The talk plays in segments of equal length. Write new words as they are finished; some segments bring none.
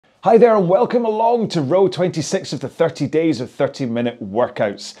Hi there and welcome along to row 26 of the 30 days of 30-minute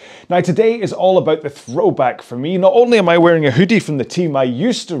workouts. Now today is all about the throwback for me. Not only am I wearing a hoodie from the team I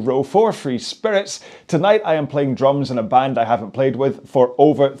used to row for, Free Spirits, tonight I am playing drums in a band I haven't played with for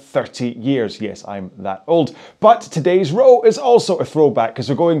over 30 years. Yes, I'm that old. But today's row is also a throwback because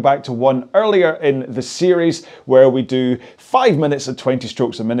we're going back to one earlier in the series where we do 5 minutes at 20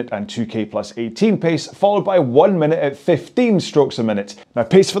 strokes a minute and 2k plus 18 pace, followed by 1 minute at 15 strokes a minute. Now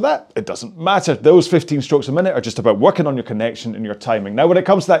pace for that, it doesn't matter. Those 15 strokes a minute are just about working on your connection and your timing. Now when it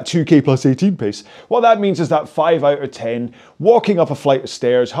comes to that 2k plus 18 pace, what that means is that 5 out of 10, walking up a flight of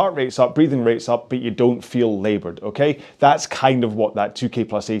stairs, heart rate's up, breathing rate's up, but you don't feel laboured, okay? That's kind of what that 2k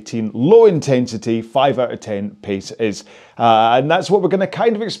plus 18 low intensity 5 out of 10 pace is. And that's what we're going to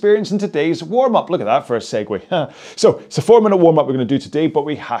kind of experience in today's warm-up. Look at that for a segue. So it's a 4-minute warm-up we're going to do today, but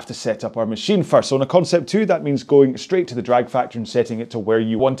we have to set up our machine first. So in a concept 2, that means going straight to the drag factor and setting it to where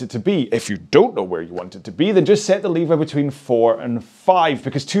you want it to be. If you don't know where you want it to be, then just set the lever between 4 and 5,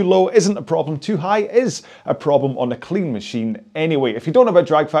 because too low isn't a problem, too high is a problem on a clean machine anyway. If you don't know about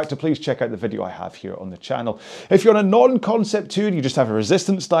drag factor, please check out the video I have here on the channel. If you're on a non-concept 2 and you just have a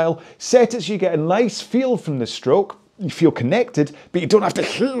resistance style, set it so you get a nice feel from the stroke. You feel connected, but you don't have to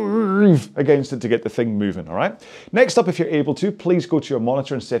heave against it to get the thing moving, all right? Next up, if you're able to, please go to your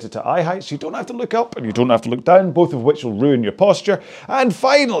monitor and set it to eye height so you don't have to look up and you don't have to look down, both of which will ruin your posture. And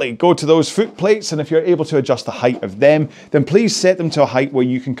finally, go to those foot plates, and if you're able to adjust the height of them, then please set them to a height where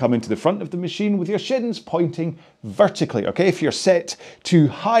you can come into the front of the machine with your shins pointing vertically, okay? If you're set too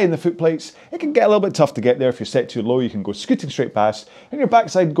high in the foot plates, it can get a little bit tough to get there. If you're set too low, you can go scooting straight past and your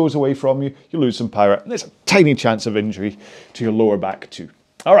backside goes away from you, you lose some power, and there's a tiny chance of injury to your lower back too.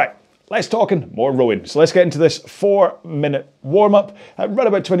 All right, less talking, more rowing. So let's get into this 4-minute warm-up at run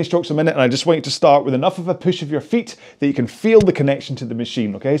about 20 strokes a minute, and I just want you to start with enough of a push of your feet that you can feel the connection to the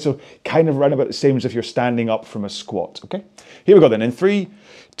machine, okay? So kind of run about the same as if you're standing up from a squat, okay? Here we go then, in 3,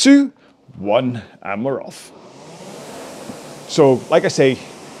 2, 1, and we're off. So, like I say,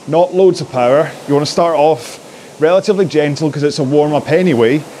 not loads of power. You want to start off relatively gentle because it's a warm-up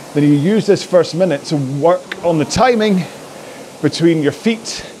anyway. Then you use this first minute to work on the timing between your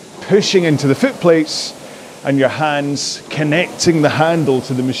feet pushing into the foot plates and your hands connecting the handle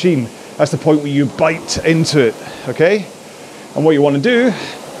to the machine. That's the point where you bite into it, okay? And what you want to do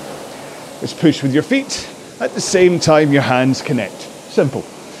is push with your feet at the same time your hands connect. Simple.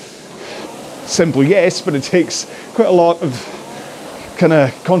 Simple, yes, but it takes quite a lot of kind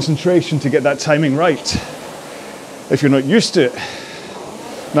of concentration to get that timing right if you're not used to it.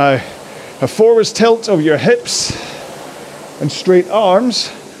 Now, a forwards tilt of your hips and straight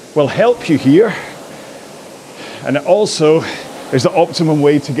arms will help you here, and it also is the optimum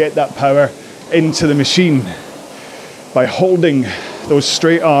way to get that power into the machine by holding those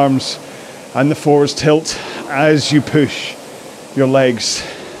straight arms and the forwards tilt as you push your legs,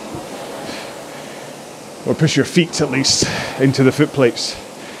 or push your feet at least, into the foot plates.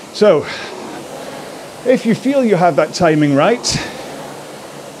 So, if you feel you have that timing right,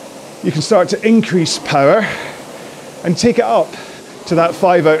 you can start to increase power and take it up to that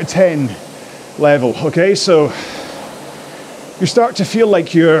 5 out of 10 level, okay? So, you start to feel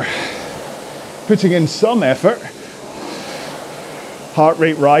like you're putting in some effort. Heart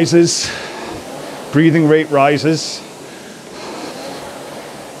rate rises, breathing rate rises,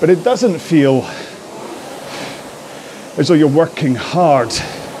 but it doesn't feel as though you're working hard.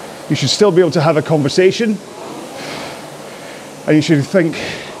 You should still be able to have a conversation, and you should think,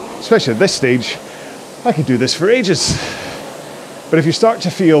 especially at this stage, I could do this for ages. But if you start to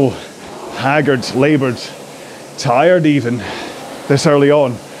feel haggard, laboured, tired even this early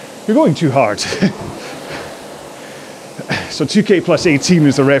on, you're going too hard. So 2k plus 18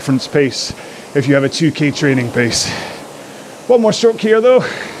 is the reference pace if you have a 2k training pace. One more stroke here though,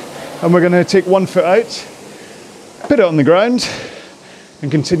 and we're going to take one foot out, put it on the ground, and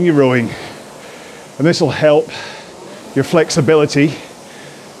continue rowing. And this will help your flexibility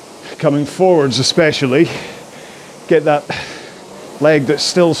coming forwards, especially get that leg that's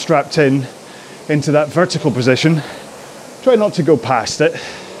still strapped in into that vertical position. Try not to go past it.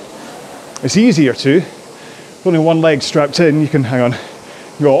 It's easier to. With only one leg strapped in, you can hang on,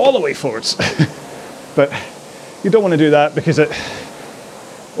 go all the way forwards. But you don't want to do that because it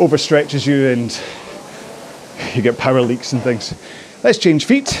overstretches you and you get power leaks and things. Let's change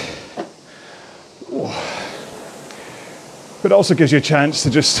feet. But it also gives you a chance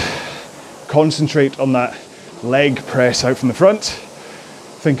to just concentrate on that leg press out from the front.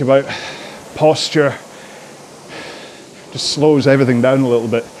 Think about posture. Just slows everything down a little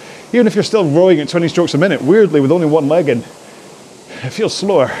bit. Even if you're still rowing at 20 strokes a minute, weirdly with only one leg in, it feels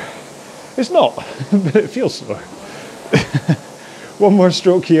slower. It's not, but it feels so. One more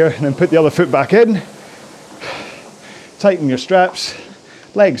stroke here, and then put the other foot back in. Tighten your straps,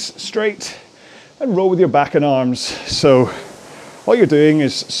 legs straight, and roll with your back and arms. So all you're doing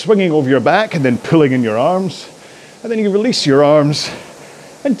is swinging over your back and then pulling in your arms, and then you release your arms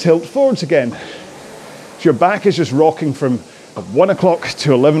and tilt forwards again. So your back is just rocking from 1 o'clock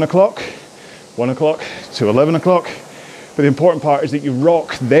to 11 o'clock, 1 o'clock to 11 o'clock. But the important part is that you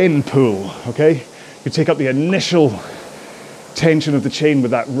rock, then pull, okay? You take up the initial tension of the chain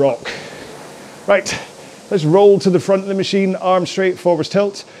with that rock. Right, let's roll to the front of the machine, arms straight, forwards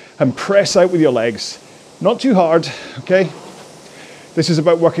tilt, and press out with your legs. Not too hard, okay? This is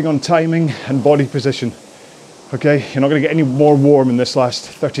about working on timing and body position, okay? You're not gonna get any more warm in this last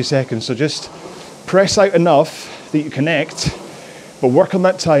 30 seconds, so just press out enough that you connect, but work on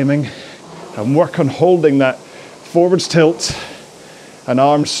that timing and work on holding that forwards tilt and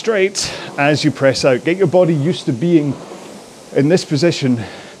arms straight as you press out. Get your body used to being in this position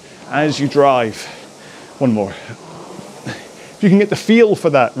as you drive. One more. If you can get the feel for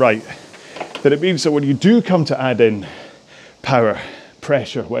that right, then it means that when you do come to add in power,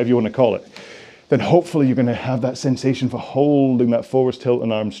 pressure, whatever you want to call it, then hopefully you're going to have that sensation for holding that forwards tilt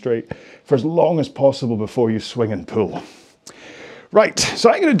and arms straight for as long as possible before you swing and pull. Right, so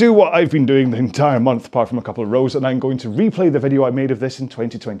I'm going to do what I've been doing the entire month, apart from a couple of rows, and I'm going to replay the video I made of this in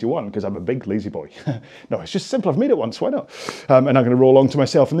 2021, because I'm a big lazy boy. No, it's just simple. I've made it once, why not? And I'm going to roll along to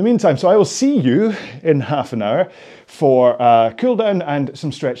myself in the meantime. So I will see you in half an hour for cool down and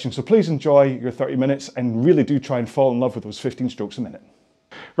some stretching. So please enjoy your 30 minutes and really do try and fall in love with those 15 strokes a minute.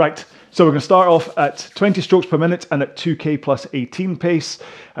 Right, so we're going to start off at 20 strokes per minute and at 2K plus 18 pace,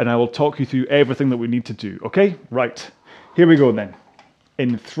 and I will talk you through everything that we need to do, okay? Right, here we go then.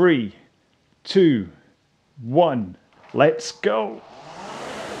 In 3, 2, 1, let's go.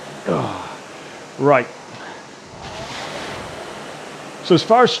 Oh, right. So as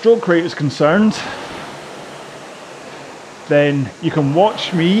far as stroke rate is concerned, then you can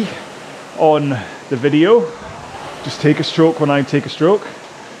watch me on the video. Just take a stroke when I take a stroke.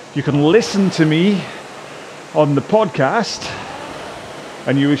 You can listen to me on the podcast,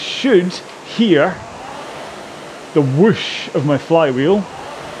 and you should hear the whoosh of my flywheel,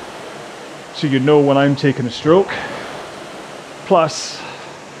 so you know when I'm taking a stroke. Plus,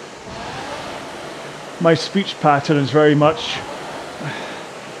 my speech pattern is very much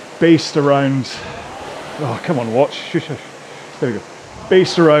based around, oh come on, watch, shush, shush. There we go.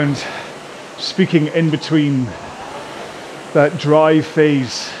 Based around speaking in between that drive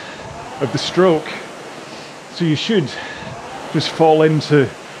phase of the stroke. So you should just fall into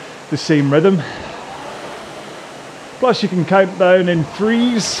the same rhythm. Plus you can count down in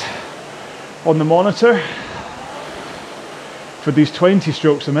 3s on the monitor for these 20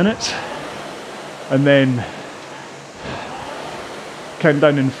 strokes a minute, and then count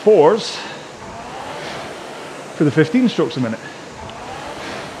down in 4s for the 15 strokes a minute.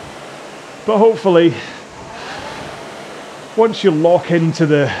 But hopefully, once you lock into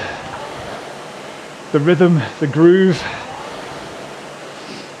the rhythm, the groove,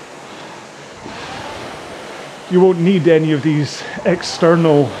 you won't need any of these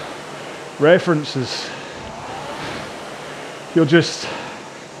external references. You'll just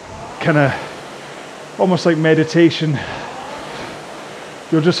kind of, almost like meditation,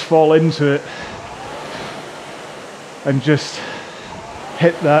 you'll just fall into it and just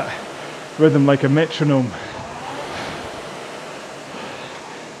hit that rhythm like a metronome.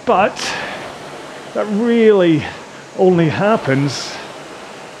 But that really only happens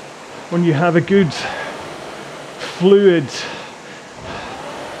when you have a good, fluid,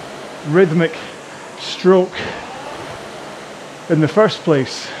 rhythmic stroke in the first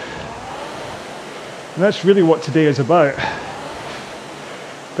place. And that's really what today is about.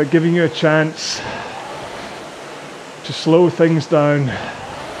 But giving you a chance to slow things down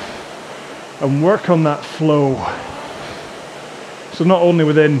and work on that flow. So not only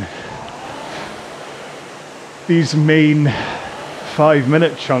within these main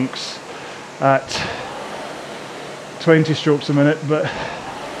 5-minute chunks at 20 strokes a minute, but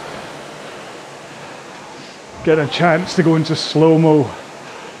get a chance to go into slow-mo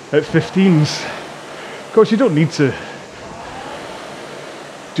at 15s. Of course, you don't need to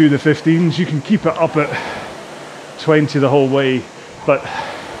do the 15s. You can keep it up at 20 the whole way, but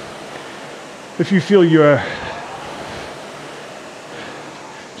if you feel you're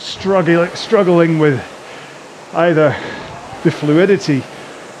struggling with either the fluidity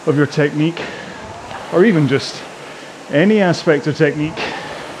of your technique or even just any aspect of technique,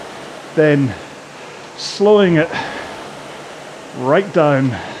 then slowing it right down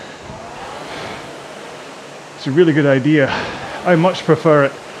it's a really good idea. I much prefer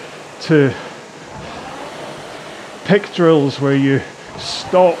it to pick drills where you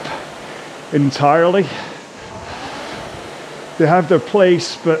stop entirely. They have their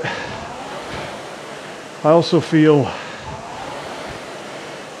place, but I also feel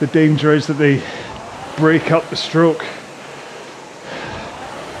the danger is that they break up the stroke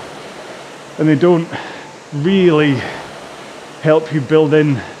and they don't really help you build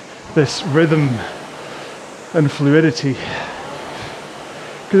in this rhythm and fluidity,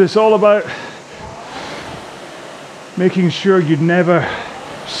 because it's all about making sure you never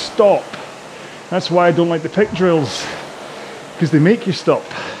stop. That's why I don't like the pick drills, because they make you stop.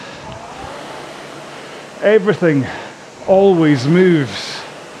 Everything always moves.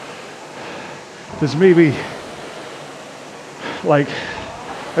 There's maybe like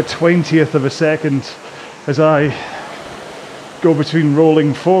a 20th of a second as I go between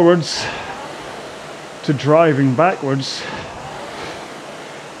rolling forwards to driving backwards,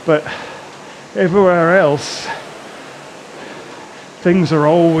 but everywhere else things are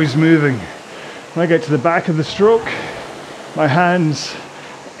always moving. When I get to the back of the stroke, my hands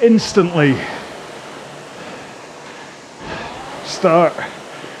instantly start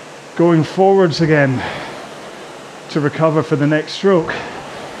going forwards again to recover for the next stroke,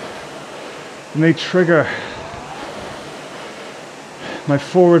 and they trigger my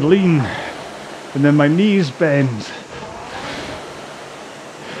forward lean, and then my knees bend.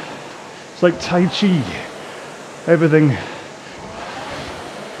 It's like Tai Chi. Everything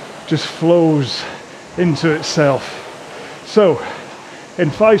just flows into itself. So,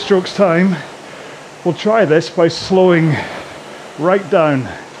 in 5 strokes time, we'll try this by slowing right down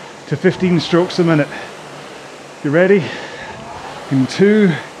to 15 strokes a minute. You ready? In 2,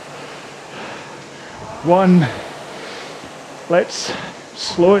 1, let's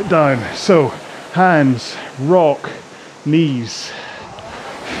slow it down. So, hands, rock, knees.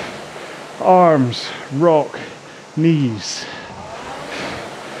 Arms, rock, knees.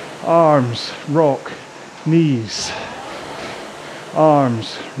 Arms, rock, knees.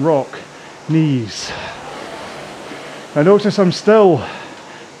 Arms, rock, knees. Now notice I'm still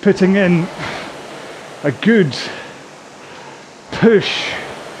putting in a good push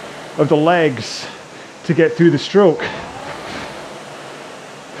of the legs to get through the stroke.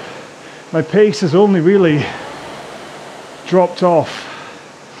 My pace has only really dropped off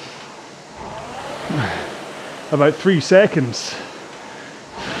about 3 seconds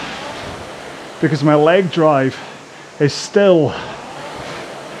because my leg drive is still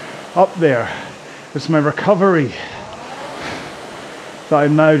up there. It's my recovery that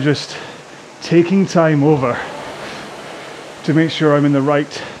I'm now just taking time over to make sure I'm in the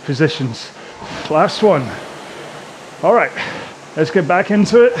right positions. Last one. All right, let's get back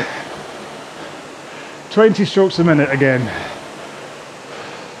into it. 20 strokes a minute again.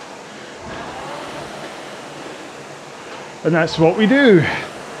 And that's what we do,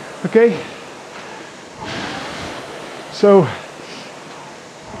 okay? So,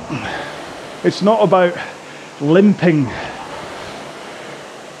 it's not about limping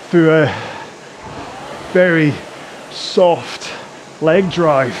through a very soft leg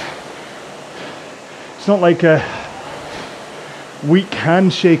drive. It's not like a weak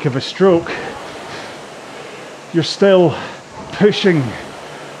handshake of a stroke. You're still pushing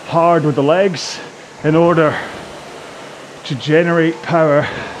hard with the legs in order to generate power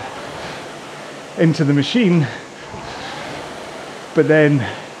into the machine, but then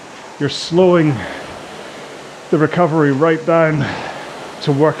you're slowing the recovery right down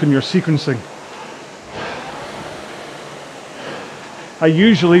to work on your sequencing. I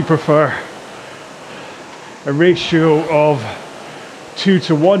usually prefer a ratio of 2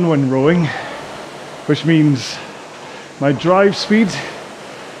 to 1 when rowing, which means my drive speed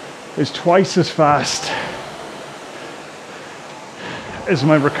is twice as fast as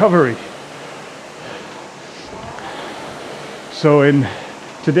my recovery. So in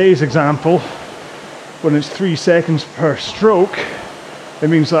today's example, when it's 3 seconds per stroke, it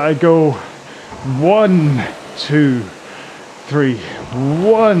means that I go 1, 2, 3,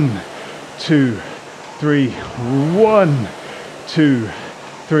 1, 2, 3, 1, 2,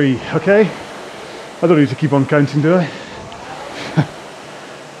 3, okay? I don't need to keep on counting, do I?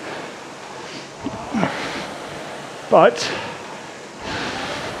 But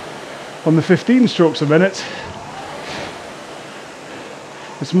on the 15 strokes a minute,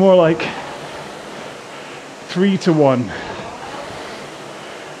 it's more like 3 to 1,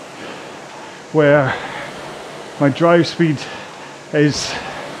 where my drive speed is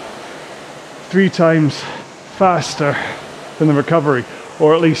 3 times faster than the recovery,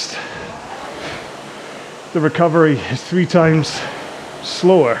 or at least the recovery is 3 times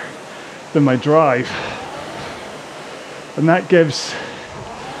slower than my drive. And that gives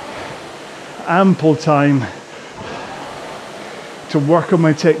ample time to work on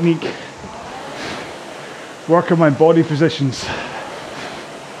my technique, work on my body positions.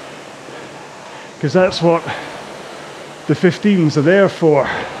 Because that's what the 15s are there for.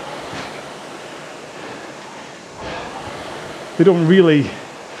 They don't really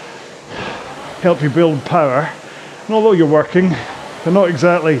help you build power. And although you're working, they're not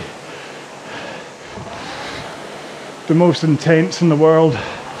exactly the most intense in the world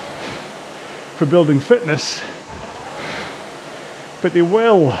for building fitness, but they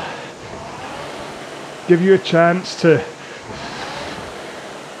will give you a chance to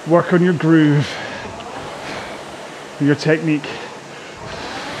work on your groove, your technique.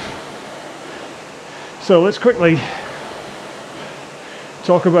 So let's quickly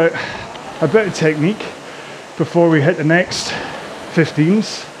talk about a bit of technique before we hit the next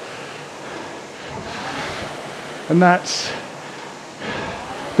 15s. And that's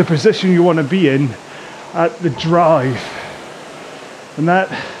the position you want to be in at the drive. And that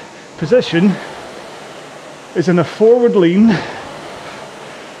position is in a forward lean,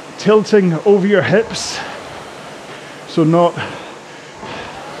 tilting over your hips, so not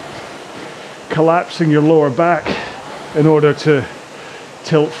collapsing your lower back in order to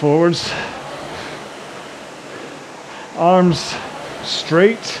tilt forwards. Arms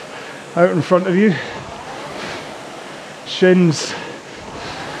straight out in front of you. Shins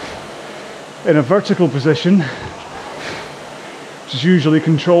in a vertical position, which is usually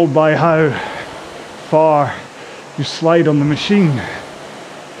controlled by how far you slide on the machine.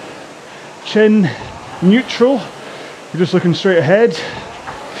 Chin neutral, you're just looking straight ahead.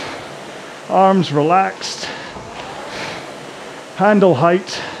 Arms relaxed. Handle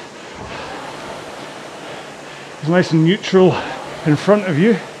height is nice and neutral in front of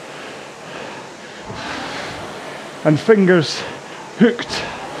you. And fingers hooked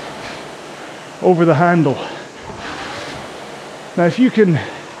over the handle. Now if you can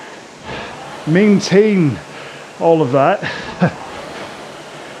maintain all of that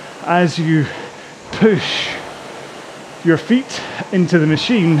as you push your feet into the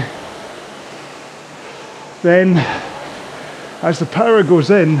machine, then as the power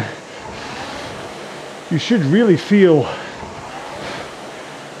goes in, you should really feel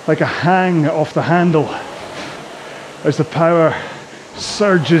like a hang off the handle as the power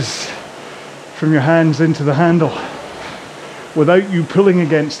surges from your hands into the handle without you pulling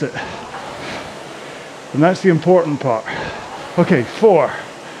against it. And that's the important part. Okay, 4,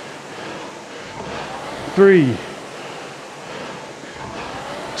 3,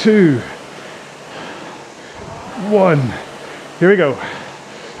 2, 1. Here we go.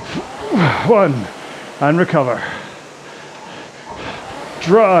 1, and recover.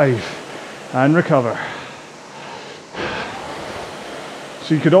 Drive, and recover.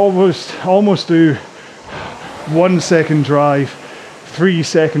 So you could almost do 1 second drive, 3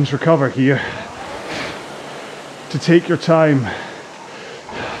 seconds recover here, to take your time.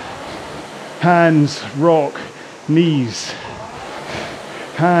 Hands, rock, knees.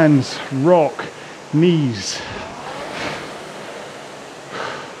 Hands, rock, knees.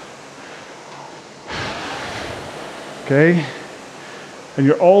 Okay? And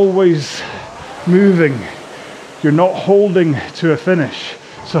you're always moving. You're not holding to a finish.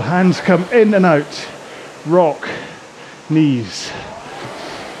 So hands come in and out. Rock, knees.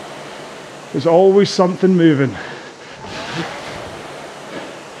 There's always something moving.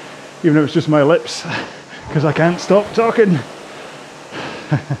 Even though it's just my lips, because I can't stop talking.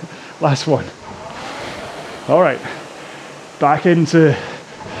 Last one. All right, back into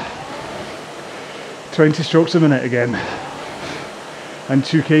 20 strokes a minute again. And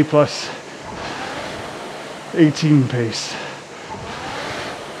 2K plus 18 pace.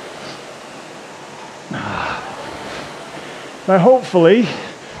 Now hopefully,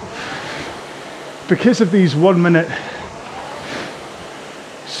 because of these 1 minute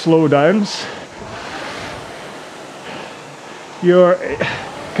slowdowns, your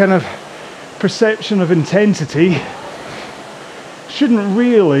kind of perception of intensity shouldn't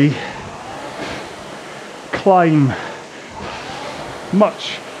really climb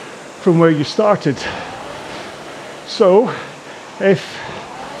much from where you started. So if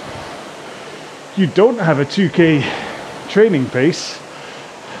you don't have a 2K training pace,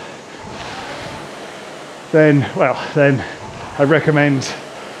 then I recommend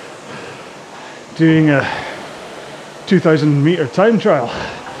doing a 2,000 meter time trial.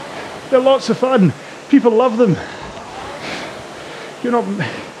 They're lots of fun. People love them.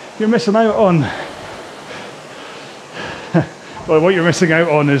 You're missing out on Well, what you're missing out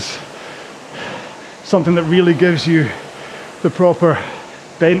on is something that really gives you the proper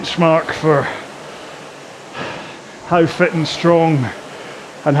benchmark for how fit and strong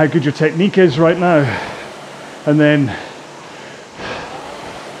and how good your technique is right now. And then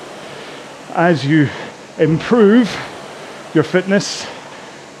as you improve your fitness,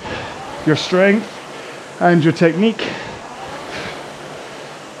 your strength and your technique,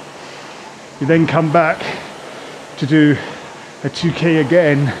 you then come back to do a 2K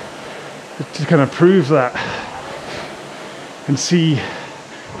again to kind of prove that and see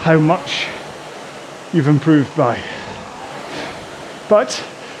how much you've improved by. But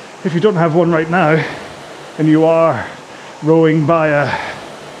if you don't have one right now and you are rowing by a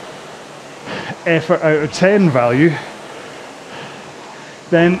effort out of 10 value,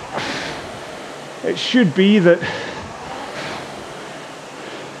 then it should be that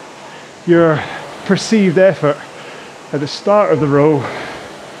your perceived effort at the start of the row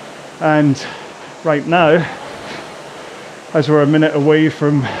and right now, as we're a minute away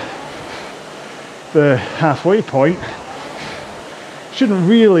from the halfway point, shouldn't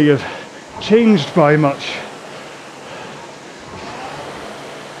really have changed by much.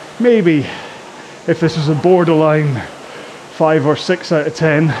 Maybe if this was a borderline 5 or 6 out of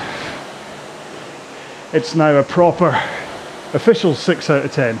 10, it's now a proper official 6 out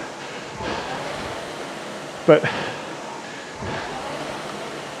of 10. But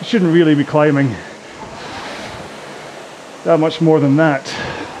you shouldn't really be climbing that much more than that.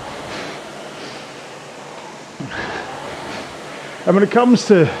 And when it comes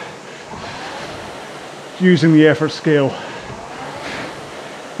to using the effort scale,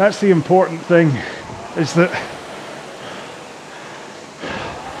 that's the important thing, is that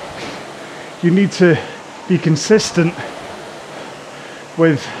you need to be consistent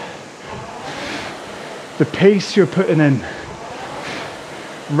with the pace you're putting in,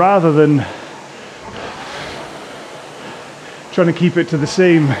 rather than trying to keep it to the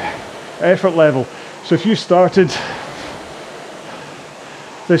same effort level. So if you started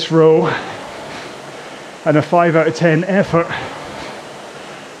this row and a 5 out of 10 effort,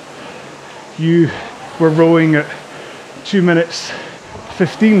 you were rowing at 2 minutes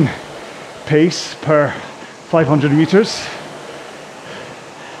 15 pace per 500 meters,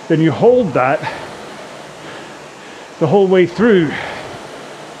 then you hold that the whole way through,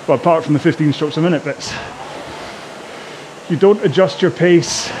 well, apart from the 15 strokes a minute bits. You don't adjust your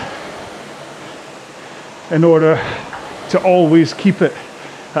pace in order to always keep it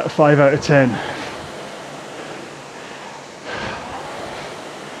at a 5 out of 10.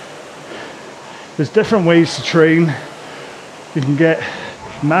 There's different ways to train. You can get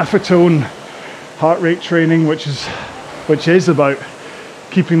maffetone heart rate training, which is about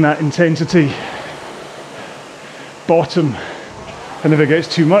keeping that intensity bottom, and if it gets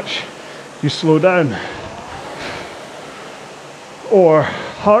too much, you slow down. Or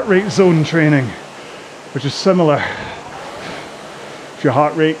heart rate zone training, which is similar. If your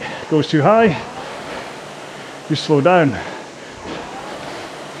heart rate goes too high, you slow down.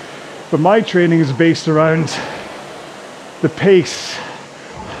 But my training is based around the pace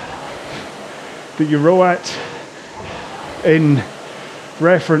that you row at in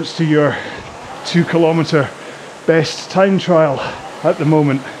reference to your 2 kilometer best time trial at the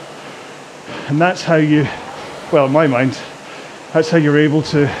moment. And that's how you, well, in my mind, that's how you're able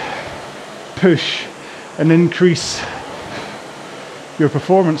to push and increase your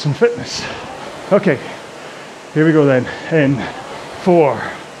performance and fitness. Okay, here we go then. In 4,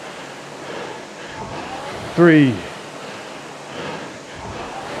 3,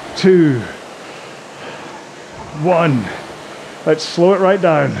 2, 1. Let's slow it right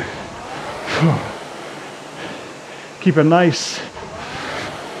down. Keep a nice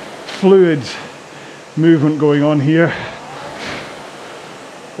fluid movement going on here.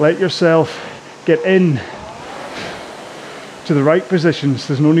 Let yourself get in to the right positions.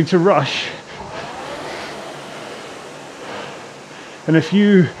 There's no need to rush. And if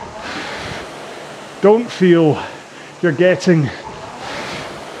you don't feel you're getting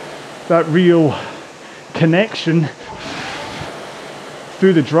that real connection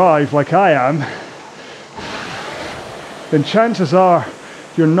through the drive like I am, then chances are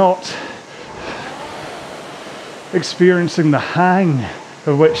you're not experiencing the hang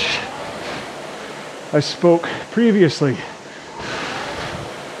of which I spoke previously.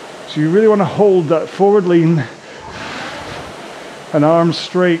 So you really want to hold that forward lean and arms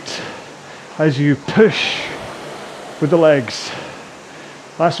straight as you push with the legs.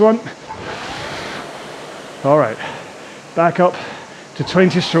 Last one. All right, back up to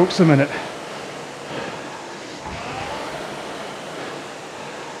 20 strokes a minute.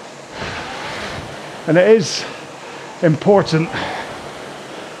 And it is important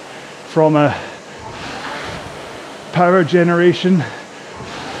from a power generation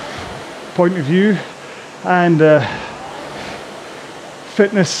point of view and a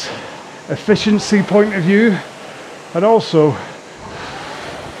fitness efficiency point of view, and also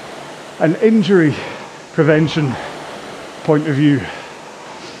an injury prevention point of view,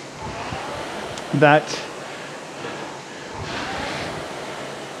 that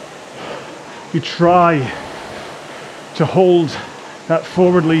you try to hold that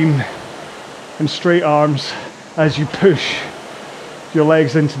forward lean and straight arms as you push your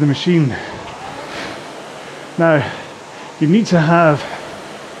legs into the machine. Now, you need to have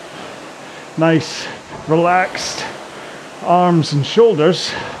nice, relaxed arms and shoulders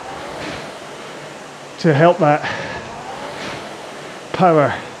to help that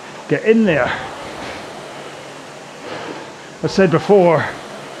power get in there. I said before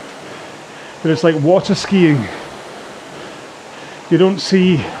that it's like water skiing. You don't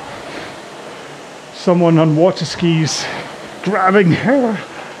see someone on water skis grabbing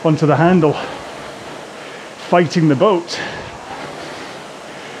onto the handle, fighting the boat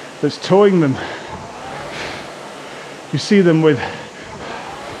that's towing them. You see them with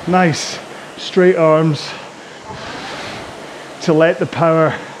nice straight arms to let the power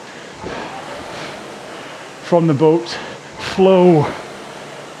from the boat flow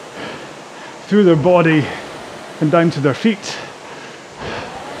through their body and down to their feet.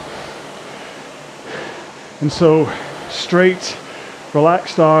 And so straight,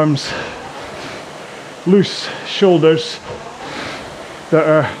 relaxed arms, loose shoulders that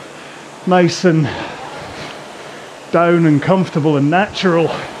are nice and down and comfortable and natural,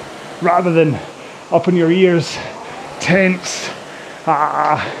 rather than up in your ears, tense.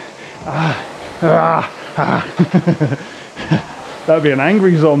 That'd be an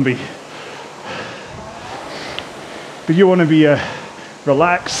angry zombie. But you want to be a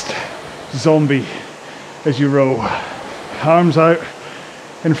relaxed zombie as you row. Arms out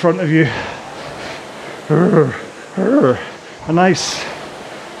in front of you. A nice,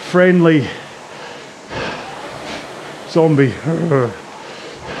 friendly zombie.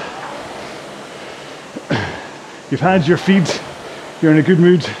 You've had your feed, you're in a good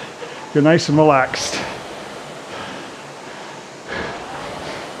mood, you're nice and relaxed.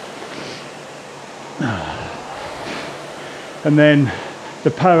 And then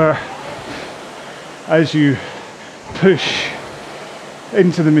the power as you push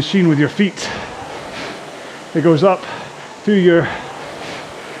into the machine with your feet, it goes up through your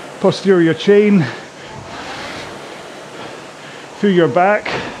posterior chain, through your back,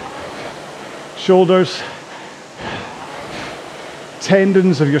 shoulders,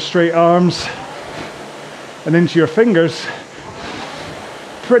 tendons of your straight arms, and into your fingers,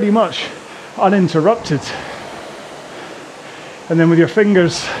 pretty much uninterrupted. And then with your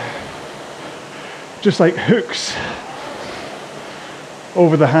fingers just like hooks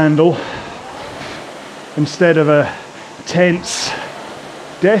over the handle instead of a tense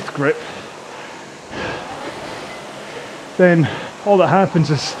death grip, then all that happens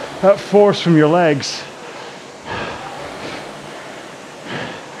is that force from your legs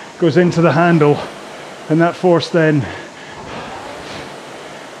goes into the handle, and that force then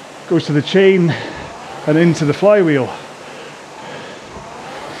goes to the chain and into the flywheel,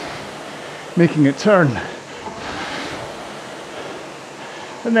 making it turn.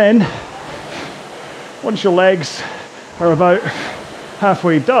 And then once your legs are about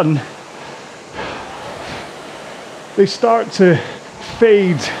halfway done, they start to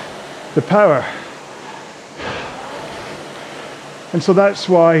fade the power. And so that's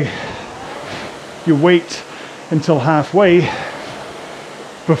why you wait until halfway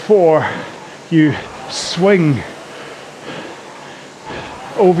before you swing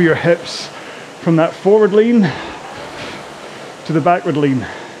over your hips from that forward lean to the backward lean.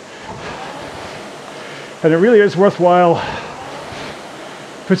 And it really is worthwhile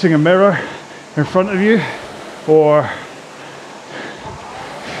putting a mirror in front of you or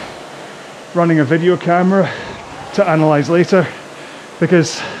running a video camera to analyze later,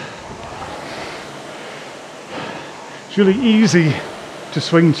 because it's really easy to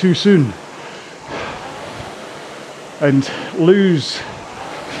swing too soon and lose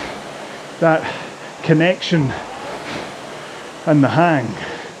that connection and the hang.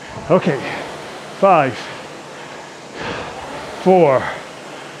 Okay, 5, 4,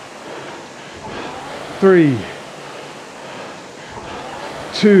 3,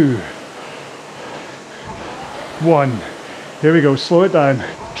 2, 1. Here we go, slow it down.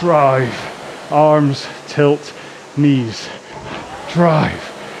 Drive, arms, tilt, knees.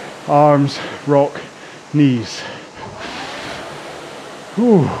 Drive, arms, rock, knees.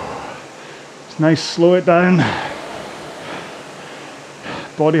 Whew. It's nice, slow it down.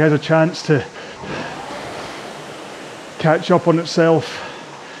 Body has a chance to catch up on itself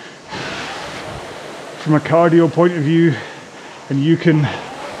from a cardio point of view, and you can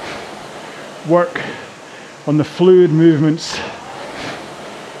work on the fluid movements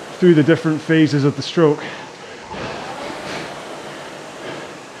through the different phases of the stroke.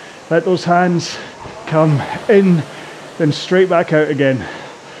 Let those hands come in, then straight back out again.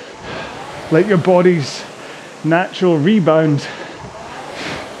 Let your body's natural rebound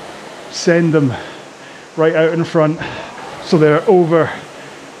send them right out in front so they're over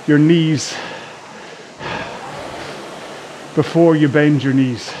your knees before you bend your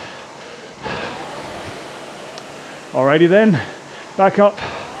knees. Alrighty then, back up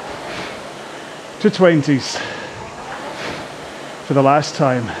to 20s for the last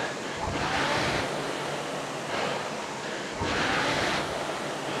time.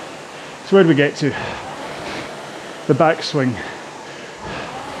 So where do we get to? The back swing.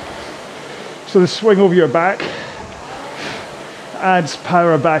 So the swing over your back adds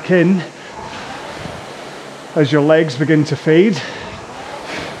power back in as your legs begin to fade.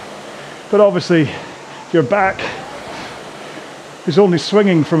 But obviously your back is only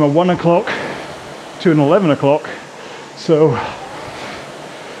swinging from a 1 o'clock to an 11 o'clock. So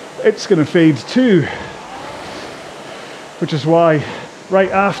it's going to fade too. Which is why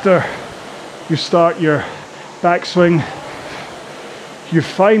right after you start your backswing, you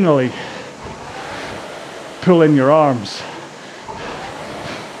finally pull in your arms.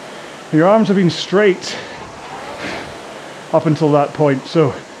 Your arms have been straight up until that point.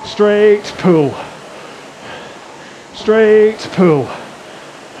 So straight pull, straight pull,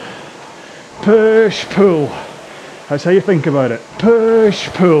 push pull. That's how you think about it. Push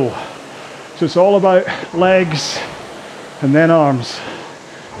pull. So it's all about legs and then arms,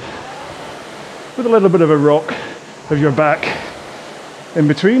 with a little bit of a rock of your back in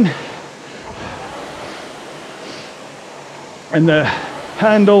between. And the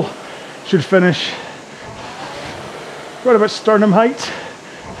handle should finish right about sternum height.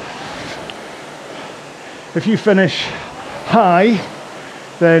 If you finish high,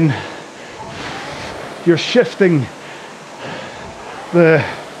 then you're shifting the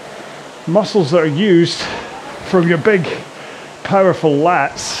muscles that are used from your big, powerful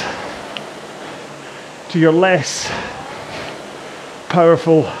lats to your less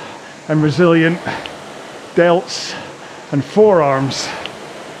powerful and resilient delts and forearms.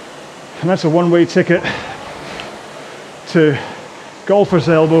 And that's a one-way ticket to golfer's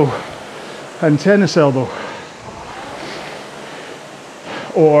elbow and tennis elbow.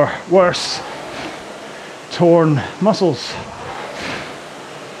 Or worse, torn muscles.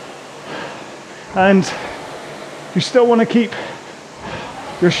 And you still want to keep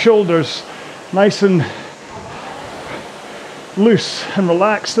your shoulders nice and loose and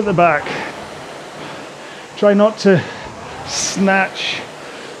relaxed at the back. Try not to snatch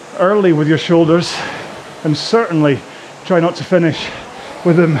early with your shoulders, and certainly try not to finish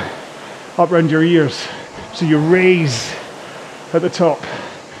with them up around your ears. So you raise at the top,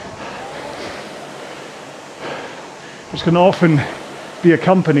 which can often be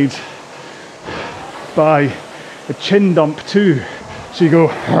accompanied by a chin dump too. So you go,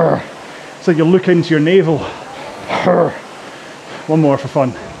 "Hurr." It's like you look into your navel. "Hurr." One more for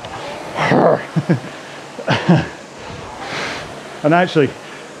fun. "Hurr." And actually,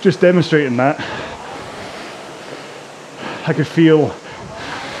 just demonstrating that, I could feel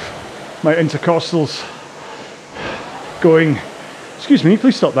my intercostals going, "Excuse me,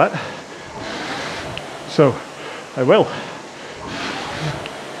 please stop that." So I will.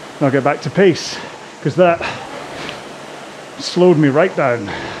 And I'll get back to pace, because that slowed me right down.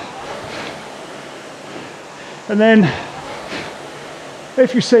 And then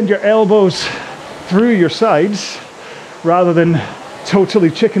if you send your elbows through your sides rather than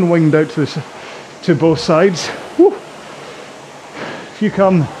totally chicken winged out to both sides, whoo, if you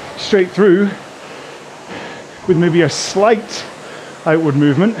come straight through with maybe a slight outward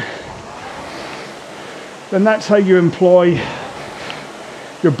movement, then that's how you employ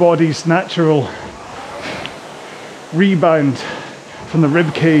your body's natural rebound from the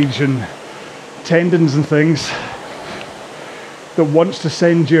rib cage and tendons and things that wants to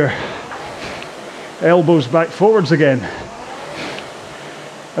send your elbows back forwards again,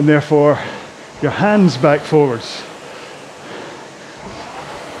 and therefore your hands back forwards.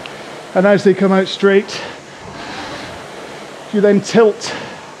 And as they come out straight, you then tilt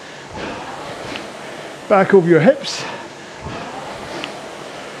back over your hips,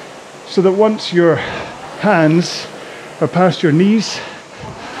 so that once your hands are past your knees.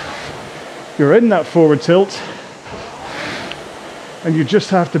 You're in that forward tilt, and you just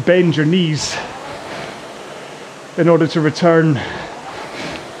have to bend your knees in order to return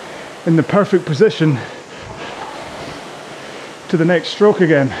in the perfect position to the next stroke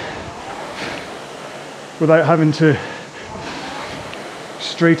again, without having to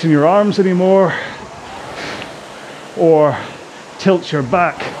straighten your arms anymore or tilt your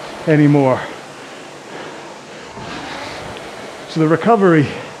back anymore. So the recovery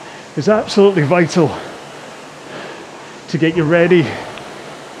is absolutely vital to get you ready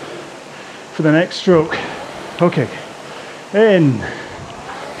for the next stroke. Okay, in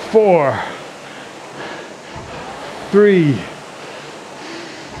 4, 3,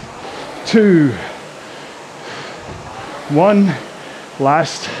 2, 1,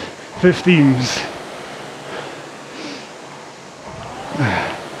 last 15s.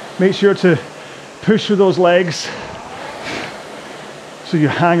 Make sure to push with those legs so you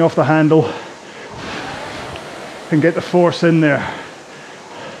hang off the handle and get the force in there.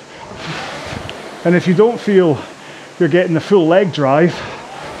 And if you don't feel you're getting the full leg drive,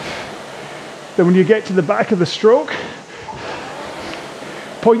 then when you get to the back of the stroke,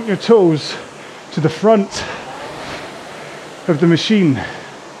 point your toes to the front of the machine,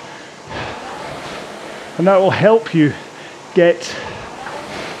 and that will help you get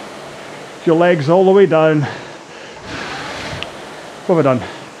your legs all the way down. What have I done?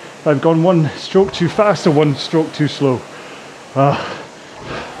 I've gone one stroke too fast or one stroke too slow.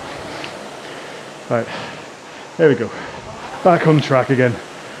 Right, there we go. Back on track again.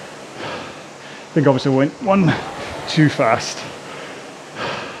 I think obviously went one too fast.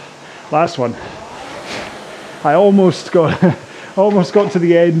 Last one. I almost got to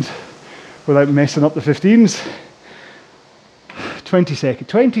the end without messing up the 15s. 20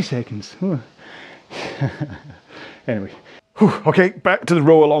 seconds. Anyway. Okay, back to the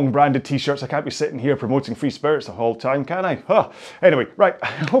RowAlong branded t-shirts. I can't be sitting here promoting free spirits the whole time, can I? Anyway, right, I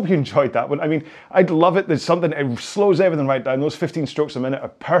hope you enjoyed that one. I mean, I'd love it. There's something, it slows everything right down. Those 15 strokes a minute are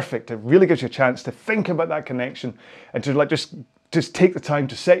perfect. It really gives you a chance to think about that connection and to like just take the time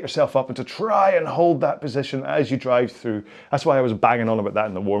to set yourself up and to try and hold that position as you drive through. That's why I was banging on about that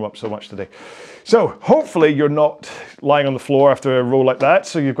in the warm-up so much today. So hopefully you're not lying on the floor after a row like that,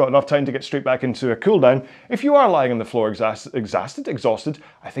 so you've got enough time to get straight back into a cool down. If you are lying on the floor exhausted,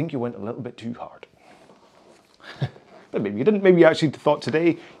 I think you went a little bit too hard. But maybe you didn't. Maybe you actually thought today,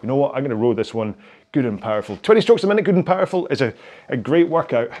 you know what, I'm going to row this one good and powerful. 20 strokes a minute, good and powerful is a great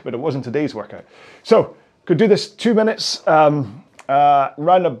workout, but it wasn't today's workout. So could do this 2 minutes,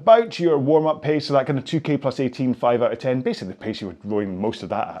 round about your warm-up pace, so that kind of 2k plus 18, 5 out of 10, basically the pace you were rowing most of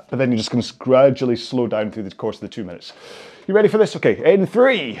that at. But then you're just going to gradually slow down through the course of the 2 minutes. You ready for this? Okay, in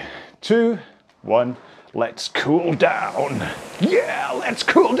 3, 2, 1, let's cool down. Yeah, let's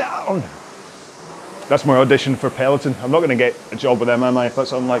cool down. That's my audition for Peloton. I'm not going to get a job with them, am I?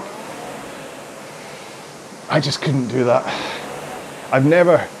 That's what I'm like. I just couldn't do that. I've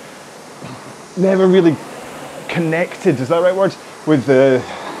never really connected, is that the right word, with the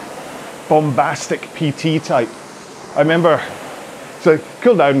bombastic PT type. I remember, so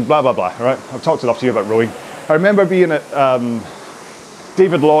cool down, blah, blah, blah, right? I've talked enough to you about rowing. I remember being at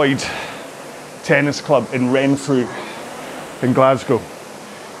David Lloyd Tennis Club in Renfrew in Glasgow.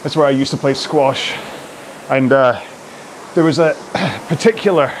 That's where I used to play squash. And there was a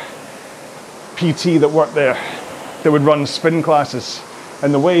particular PT that worked there that would run spin classes.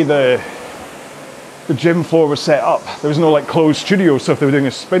 And the way the gym floor was set up, there was no like closed studio, so if they were doing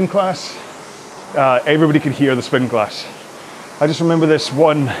a spin class, everybody could hear the spin class. I just remember this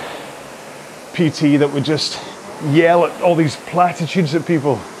one PT that would just yell at all these platitudes at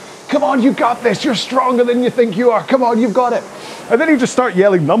people. Come on, you got this, you're stronger than you think you are, come on, you've got it. And then he'd just start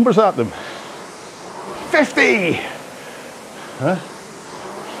yelling numbers at them. 50! Huh?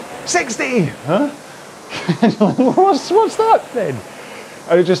 60! Huh? what's that then?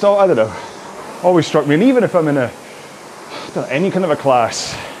 And it just, I don't know, always struck me. And even if I'm in any kind of a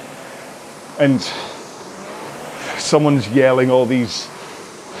class and someone's yelling all these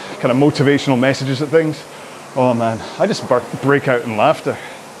kind of motivational messages at things, oh man, I just break out in laughter.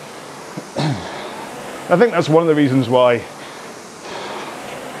 I think that's one of the reasons why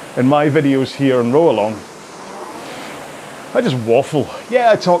in my videos here on RowAlong, I just waffle.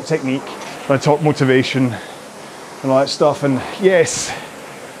 Yeah, I talk technique, I talk motivation and all that stuff. And yes,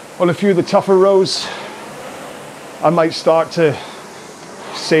 on a few of the tougher rows, I might start to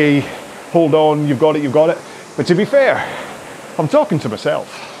say, hold on, you've got it, you've got it. But to be fair, I'm talking to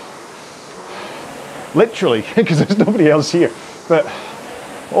myself. Literally, because there's nobody else here. But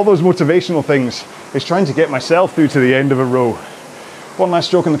all those motivational things, is trying to get myself through to the end of a row. One last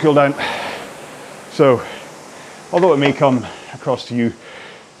stroke on the cool down. So, although it may come across to you,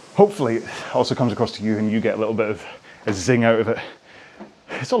 hopefully it also comes across to you and you get a little bit of a zing out of it.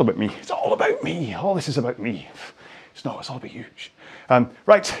 It's all about me. It's all about me. All this is about me. It's not, it's all about you.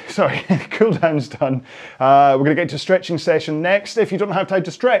 Right, sorry, cool down's done. We're gonna get to a stretching session next. If you don't have time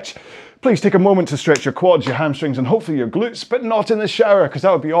to stretch, please take a moment to stretch your quads, your hamstrings, and hopefully your glutes, but not in the shower, because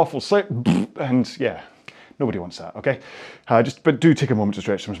that would be awful. Slip, and yeah, nobody wants that, okay? But do take a moment to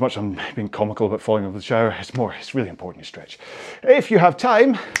stretch them. As much as I'm being comical about falling over the shower, it's really important you stretch. If you have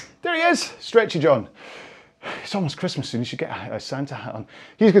time, there he is, Stretchy John. It's almost Christmas soon, you should get a Santa hat on.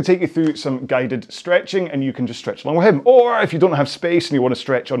 He's going to take you through some guided stretching and you can just stretch along with him. Or if you don't have space and you want to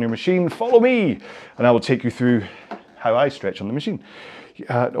stretch on your machine, follow me and I will take you through how I stretch on the machine.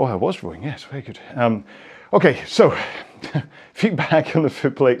 Oh, I was rowing, yes, very good. Okay, so feet back on the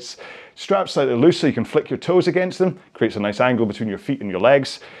foot plates, straps slightly loose so you can flick your toes against them, creates a nice angle between your feet and your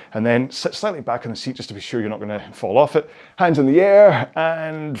legs, and then sit slightly back on the seat just to be sure you're not going to fall off it. Hands in the air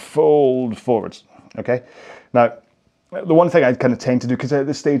and fold forwards. Okay, now the one thing I kind of tend to do, because at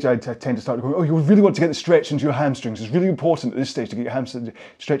this stage I tend to start going, oh, you really want to get the stretch into your hamstrings. It's really important at this stage to get your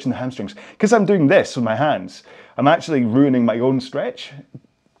stretching the hamstrings. Because I'm doing this with my hands, I'm actually ruining my own stretch.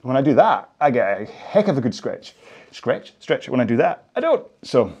 When I do that, I get a heck of a good stretch. Stretch. When I do that, I don't.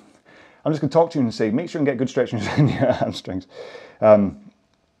 So I'm just going to talk to you and say, make sure and get good stretching in your hamstrings.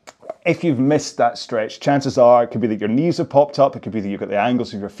 If you've missed that stretch, chances are it could be that your knees have popped up, it could be that you've got the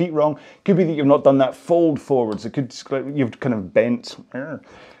angles of your feet wrong, it could be that you've not done that fold forwards, it could you've kind of bent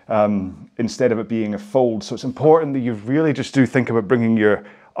instead of it being a fold. So it's important that you really just do think about bringing your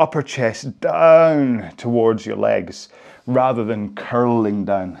upper chest down towards your legs rather than curling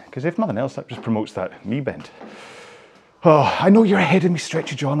down, because if nothing else, that just promotes that knee bend. Oh, I know you're ahead of me,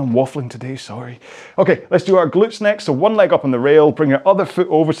 Stretchy John. I'm waffling today, sorry. Okay, let's do our glutes next. So one leg up on the rail, bring your other foot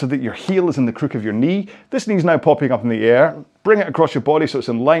over so that your heel is in the crook of your knee. This knee's now popping up in the air. Bring it across your body so it's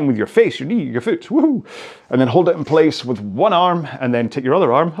in line with your face, your knee, your foot, woohoo. And then hold it in place with one arm and then take your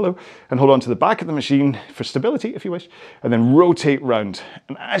other arm, hello, and hold on to the back of the machine for stability if you wish, and then rotate round.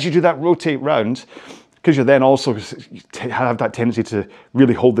 And as you do that rotate round, because you then also have that tendency to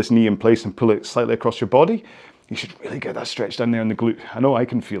really hold this knee in place and pull it slightly across your body, you should really get that stretch down there in the glute. I know I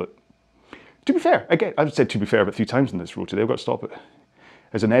can feel it. To be fair, again, I've said to be fair about 3 times in this row today. I've got to stop it.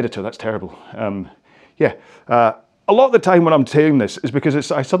 As an editor, that's terrible. A lot of the time when I'm saying this is because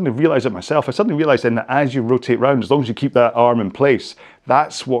I suddenly realise it myself. I suddenly realise then that as you rotate round, as long as you keep that arm in place,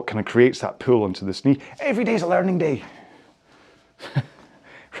 that's what kind of creates that pull onto this knee. Every day's a learning day.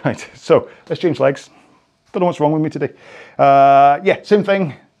 Right, so let's change legs. Don't know what's wrong with me today. Same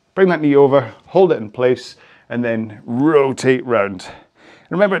thing. Bring that knee over, hold it in place, and then rotate round.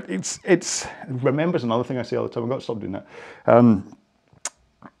 Remember, remember's another thing I say all the time. I've got to stop doing that.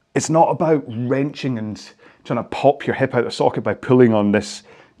 It's not about wrenching and trying to pop your hip out of the socket by pulling on this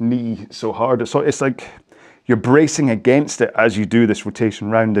knee so hard. It's like you're bracing against it as you do this rotation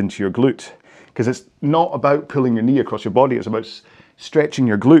round into your glute. Because it's not about pulling your knee across your body, it's about stretching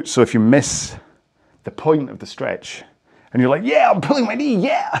your glutes. So if you miss the point of the stretch, and you're like, yeah, I'm pulling my knee,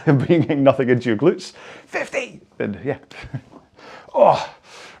 yeah, and bringing nothing into your glutes, 50, and yeah. Oh,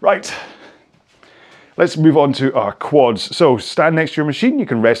 right. Let's move on to our quads. So stand next to your machine. You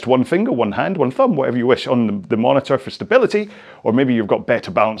can rest one finger, one hand, one thumb, whatever you wish on the monitor for stability, or maybe you've got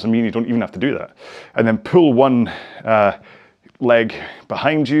better balance than me and you don't even have to do that. And then pull one leg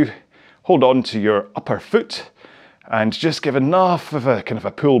behind you, hold on to your upper foot, and just give enough of a kind of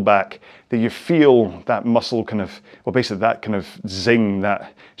a pull back that you feel that muscle kind of, well, basically that kind of zing,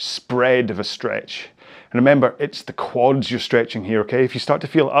 that spread of a stretch. And remember, it's the quads you're stretching here, okay? If you start to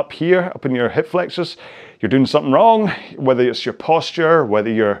feel up here, up in your hip flexors, you're doing something wrong, whether it's your posture, whether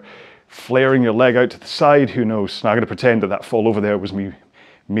you're flaring your leg out to the side, who knows? Now I'm gonna pretend that that fall over there was me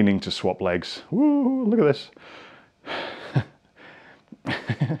meaning to swap legs. Woo, look at this.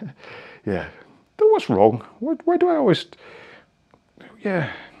 Yeah. What's wrong? Why do I always...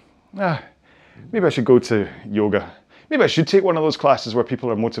 maybe I should go to yoga. Maybe I should take one of those classes where people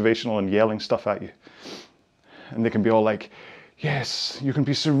are motivational and yelling stuff at you. And they can be all like, yes, you can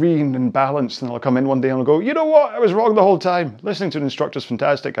be serene and balanced. And I'll come in one day and I'll go, you know what? I was wrong the whole time. Listening to an instructor is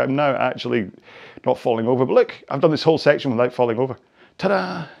fantastic. I'm now actually not falling over. But look, I've done this whole section without falling over.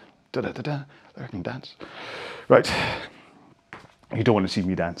 Ta-da! Da-da-da-da. I can dance. Right. You don't want to see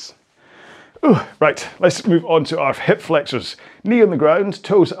me dance. Ooh, right, let's move on to our hip flexors. Knee on the ground,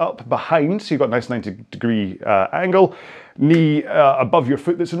 toes up behind, so you've got a nice 90-degree angle. Knee above your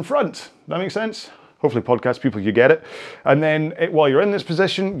foot that's in front. That makes sense? Hopefully podcast people, you get it. And then while you're in this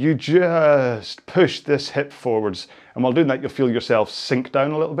position, you just push this hip forwards. And while doing that, you'll feel yourself sink down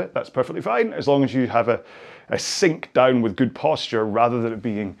a little bit. That's perfectly fine, as long as you have a sink down with good posture, rather than it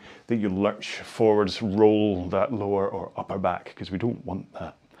being that you lurch forwards, roll that lower or upper back, because we don't want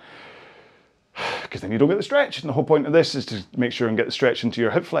that. Because then you don't get the stretch. And the whole point of this is to make sure and get the stretch into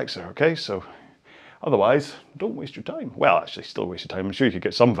your hip flexor, okay? So otherwise, don't waste your time. Well, actually, still waste your time. I'm sure you could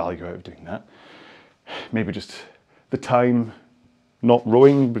get some value out of doing that. Maybe just the time not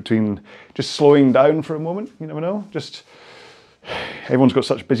rowing, between just slowing down for a moment. You never know. Just, everyone's got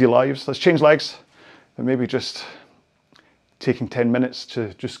such busy lives. Let's change legs. And maybe just taking 10 minutes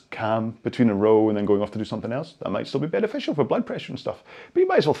to just calm between a row and then going off to do something else. That might still be beneficial for blood pressure and stuff. But you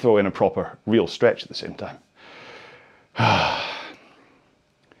might as well throw in a proper, real stretch at the same time.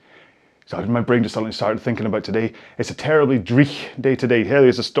 So my brain just suddenly started thinking about today. It's a terribly dreich day today. Here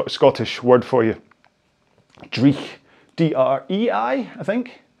is a Scottish word for you. Dreich. D-R-E-I, I think.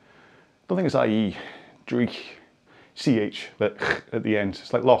 I don't think it's I-E. Dreich. C-H, but at the end.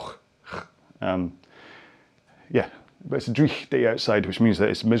 It's like loch. Yeah, but it's a dreich day outside, which means that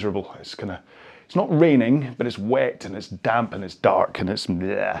it's miserable. It's not raining, but it's wet and it's damp and it's dark and it's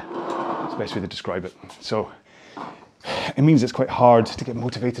bleh. It's the best way to describe it. So it means it's quite hard to get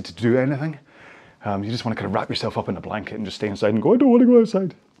motivated to do anything. You just want to kind of wrap yourself up in a blanket and just stay inside and go, I don't want to go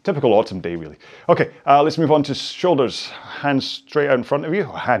outside. Typical autumn day, really. Okay, let's move on to shoulders. Hands straight out in front of you,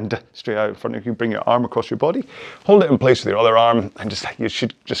 or hand straight out in front of you. Bring your arm across your body. Hold it in place with your other arm, and you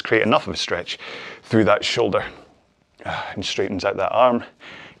should just create enough of a stretch through that shoulder. And straightens out that arm.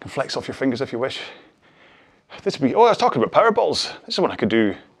 You can flex off your fingers if you wish. This would be, I was talking about power balls. This is when I could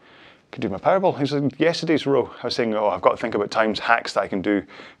do my power ball. It was in yesterday's row. I was saying, I've got to think about hacks that I can do.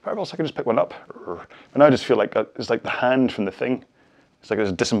 Power balls, I can just pick one up. And now I just feel like it's like the hand from the thing. It's like there's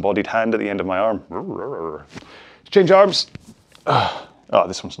a disembodied hand at the end of my arm. Let's change arms.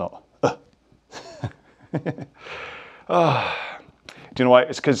 This one's not. Do you know why?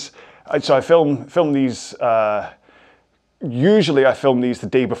 It's because, so I film these, usually I film these the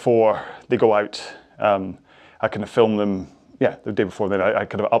day before they go out. I kind of film them, the day before, then I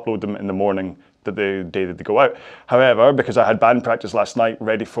kind of upload them in the morning, the day that they go out. However, because I had band practice last night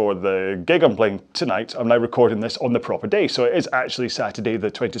ready for the gig I'm playing tonight, I'm now recording this on the proper day. So it is actually Saturday the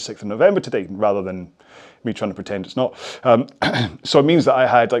 26th of November today, rather than me trying to pretend it's not. So it means that I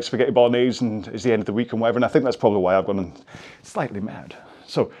had like spaghetti bolognese and it's the end of the week and whatever, and I think that's probably why I've gone slightly mad.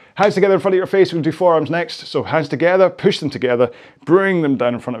 So hands together in front of your face, we'll do forearms next. So hands together, push them together, bring them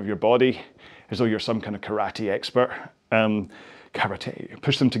down in front of your body as though you're some kind of karate expert. Karate,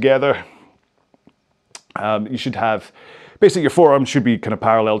 push them together. You should have, basically your forearms should be kind of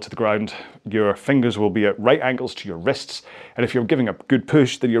parallel to the ground. Your fingers will be at right angles to your wrists. And if you're giving a good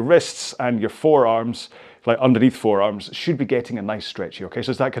push, then your wrists and your forearms, like underneath forearms, should be getting a nice stretchy, okay?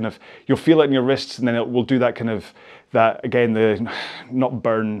 So it's that kind of, you'll feel it in your wrists and then it will do that kind of, not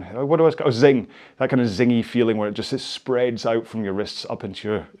burn, what do I call it? Zing. That kind of zingy feeling where it spreads out from your wrists up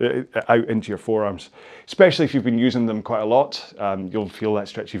into out into your forearms. Especially if you've been using them quite a lot, you'll feel that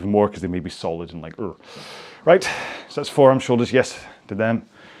stretch even more because they may be solid and like, ugh. Right, so that's forearms, shoulders, yes, to them.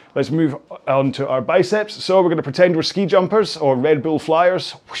 Let's move on to our biceps. So we're going to pretend we're ski jumpers or Red Bull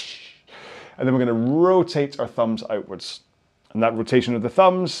flyers. Whoosh. And then we're going to rotate our thumbs outwards. And that rotation of the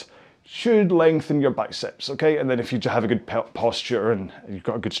thumbs should lengthen your biceps, okay? And then if you have a good posture and you've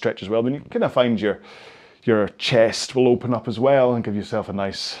got a good stretch as well, then you kind of find your chest will open up as well and give yourself a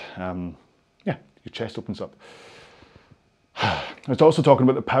nice, your chest opens up. I was also talking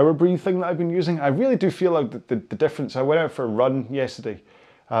about the power breathe thing that I've been using. I really do feel like the difference. I went out for a run yesterday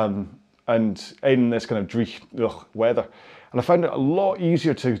and in this kind of dreich weather, and I found it a lot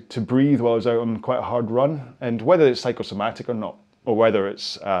easier to breathe while I was out on quite a hard run. And whether it's psychosomatic or not, or whether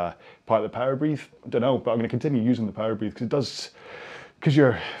it's part of the power breathe, I don't know, but I'm going to continue using the power breathe because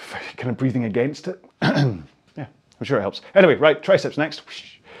you're kind of breathing against it. Yeah, I'm sure it helps. Anyway, right, triceps next.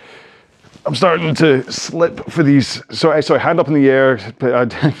 I'm starting to slip for these. Sorry, hand up in the air,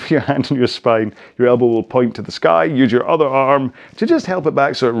 put your hand on your spine, your elbow will point to the sky, use your other arm to just help it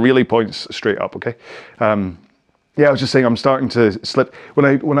back so it really points straight up, okay? Yeah, I was just saying I'm starting to slip.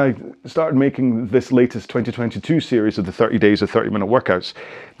 When I started making this latest 2022 series of the 30 days of 30-minute workouts,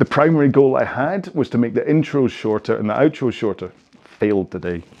 the primary goal I had was to make the intros shorter and the outros shorter. Failed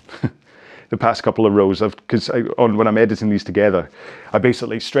today. The past couple of rows, because when I'm editing these together, I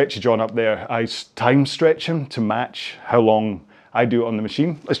basically stretch John up there. I time stretch him to match how long I do it on the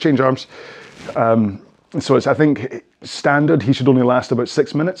machine. Let's change arms. So I think standard, he should only last about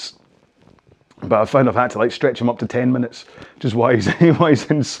 6 minutes. But I found I've had to like stretch him up to 10 minutes, which is why he's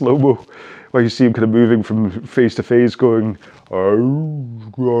in slow-mo where you see him kind of moving from face to face going,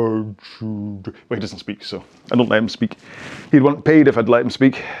 oh, well, he doesn't speak, so I don't let him speak. He'd want paid if I'd let him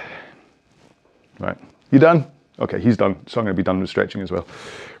speak. Right, you done? Okay, he's done, so I'm going to be done with stretching as well.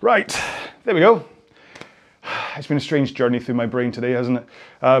 Right, there we go. It's been a strange journey through my brain today, hasn't it?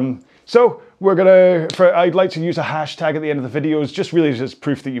 So we're I'd like to use a hashtag at the end of the videos, just really as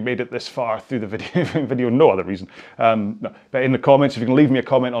proof that you made it this far through the video, no other reason. No. But in the comments, if you can leave me a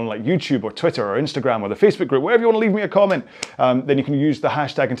comment on like YouTube or Twitter or Instagram or the Facebook group, wherever you want to leave me a comment, then you can use the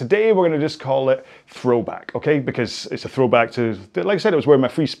hashtag. And today we're going to just call it throwback, okay? Because it's a throwback to, like I said, I was wearing my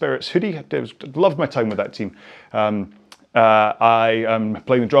Free Spirits hoodie. I loved my time with that team. I am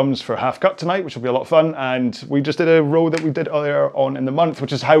playing the drums for Half Cut tonight, which will be a lot of fun, and we just did a row that we did earlier on in the month,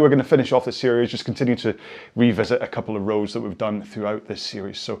 which is how we're going to finish off this series, just continue to revisit a couple of rows that we've done throughout this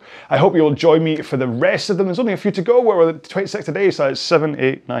series. So I hope you'll join me for the rest of them. There's only a few to go. We're at 26 today, so it's 7,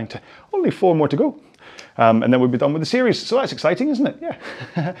 8, 9, 10, only 4 more to go. And then we'll be done with the series. So that's exciting, isn't it?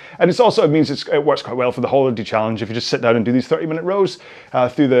 Yeah. And it means it works quite well for the holiday challenge. If you just sit down and do these 30-minute rows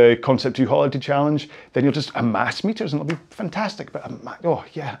through the Concept 2 holiday challenge, then you'll just amass meters and it'll be fantastic. But oh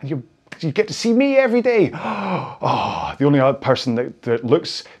yeah, and you get to see me every day. Oh, the only other person that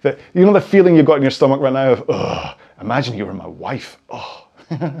looks, that, you know the feeling you've got in your stomach right now of, oh, imagine you were my wife. Oh.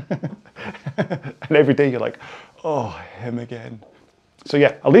 And every day you're like, oh, him again. So yeah,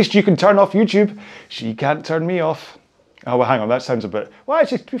 at least you can turn off YouTube. She can't turn me off. Oh, well, hang on, that sounds a bit... Well,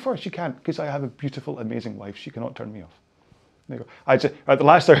 actually, to be fair, she can't, because I have a beautiful, amazing wife. She cannot turn me off. There you go. Right, the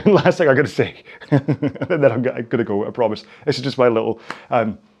last thing I'm going to say, and then I'm going to go, I promise. This is just my little...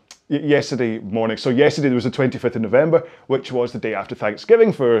 yesterday morning. So yesterday there was the 25th of November, which was the day after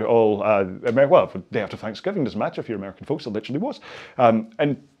Thanksgiving for all... well, for the day after Thanksgiving, doesn't matter if you're American folks, it literally was.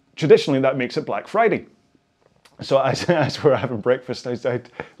 And traditionally, that makes it Black Friday. So as we're having breakfast, I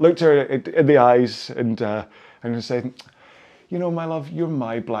looked her in the eyes and said, you know, my love, you're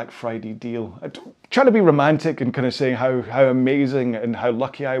my Black Friday deal. Trying to be romantic and kind of saying how amazing and how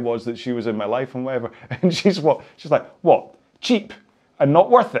lucky I was that she was in my life and whatever. And she's like, what? Cheap and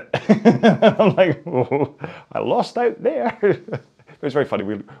not worth it. I'm like, oh, I lost out there. It was very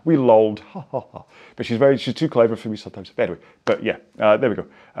funny. We lolled, ha ha ha. But she's too clever for me sometimes. But anyway, but yeah, there we go.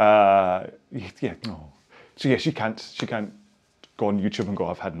 Yeah, no. So yeah, she can't go on YouTube and go,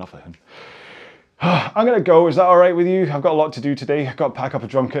 I've had enough of him. I'm going to go. Is that all right with you? I've got a lot to do today. I've got to pack up a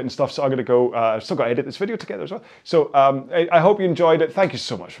drum kit and stuff, so I'm going to go. I've still got to edit this video together as well. So I hope you enjoyed it. Thank you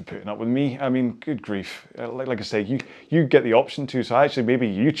so much for putting up with me. I mean, good grief. Like I say, you get the option to, so actually maybe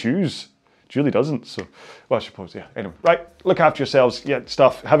you choose. Julie doesn't, so, well, I suppose, yeah. Anyway, right, look after yourselves, yeah,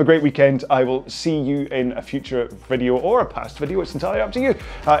 stuff. Have a great weekend. I will see you in a future video or a past video. It's entirely up to you.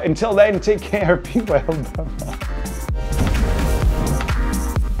 Until then, take care, be well.